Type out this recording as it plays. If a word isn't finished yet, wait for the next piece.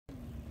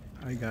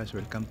Hi guys,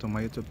 welcome to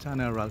my YouTube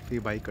channel,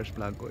 Ralphie Bikers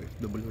Vlog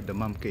OFW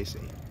Dammam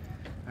K.S.A.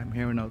 I'm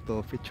here now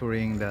to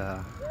featuring the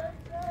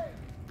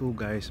two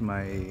guys,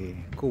 my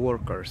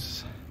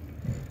co-workers,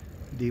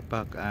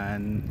 Deepak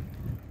and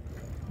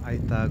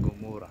Aita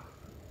Gomora,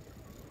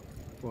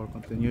 for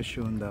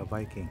continuation the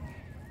biking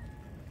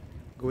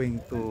going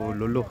to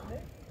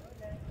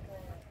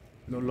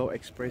Lulu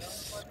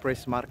Express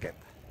Freshmarket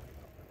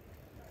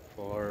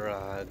for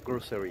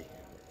grocery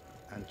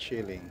and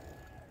chilling.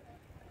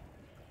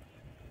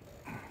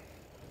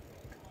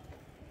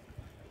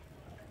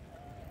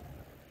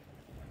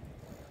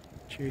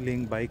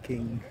 Chilling,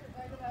 biking,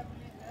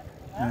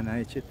 and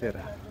etc.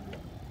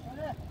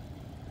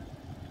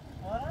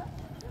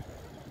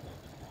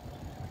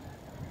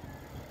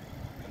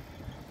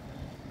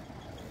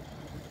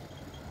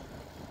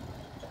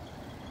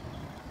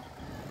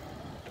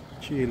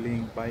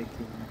 Chilling,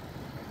 biking,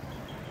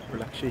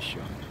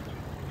 relaxation.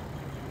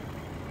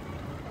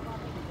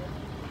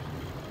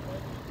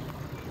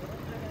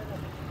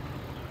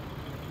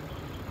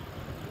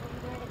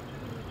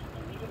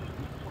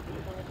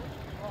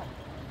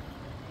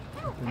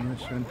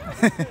 Continuation.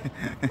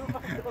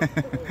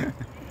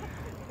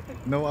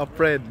 No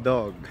afraid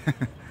dog.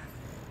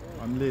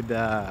 Only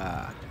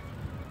the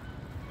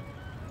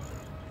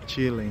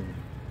chilling.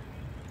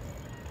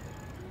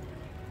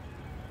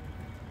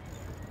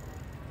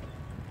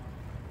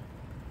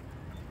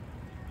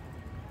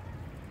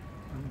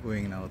 I'm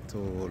going now to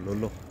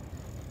Lulu.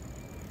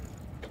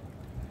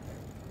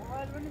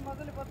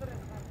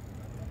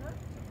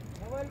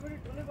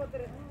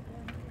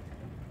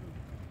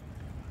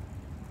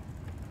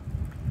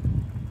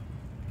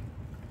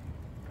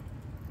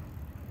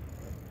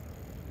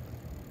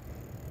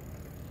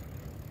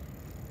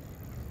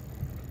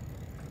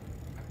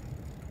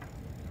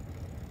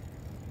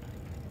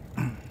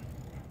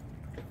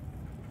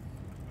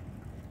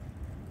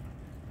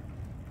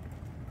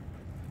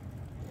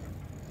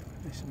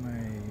 This is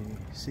my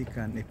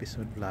second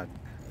episode vlog.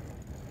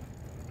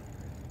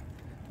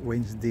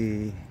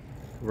 Wednesday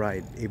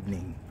ride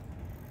evening,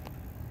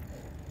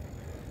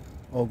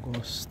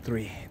 August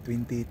 3,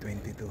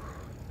 2022.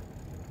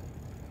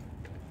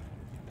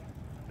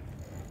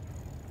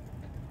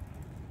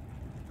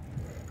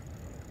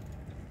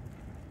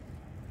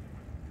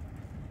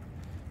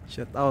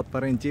 Shout out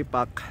pa rin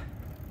Deepak.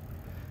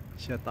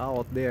 Shout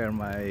out there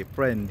my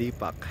friend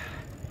Deepak.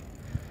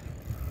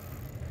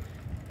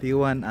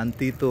 T1 and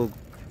T2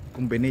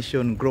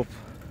 combination group.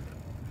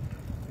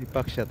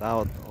 Deepak, shout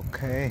out.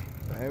 Okay,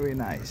 very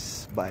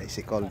nice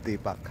bicycle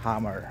Deepak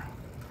hammer.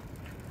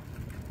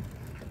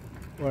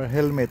 Or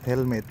helmet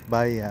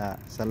by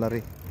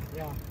salary.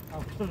 Yeah,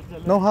 after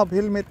salary. No hub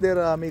helmet there,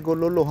 amigo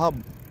Lolo hub.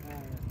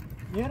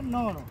 Here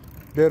no.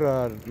 There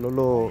are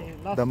Lolo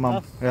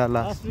Dammam. Yeah,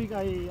 last week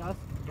I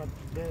asked, but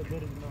there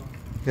is no.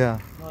 Yeah.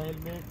 No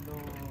helmet, no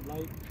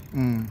light.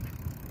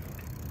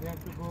 We have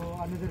to go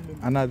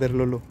Another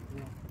Lulu.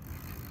 Yeah.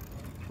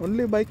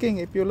 Only biking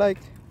if you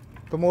like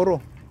tomorrow.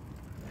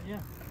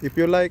 Yeah. If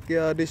you like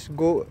this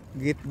go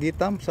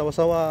Gitam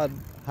Sawa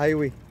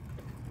highway.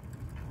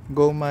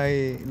 Go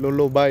my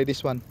Lulu buy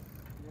this one.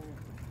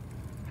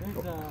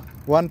 Yeah.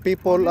 One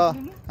people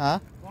huh?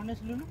 One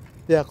is Lulu?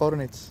 Yeah,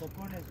 coordinates. The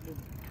one is Lulu.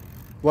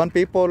 One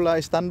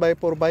people stand by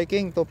for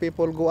biking, two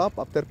people go up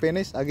after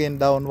finish, again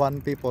down one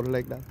people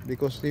like that.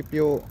 Because if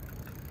you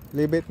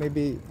leave it,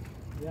 maybe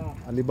yeah.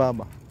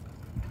 Alibaba.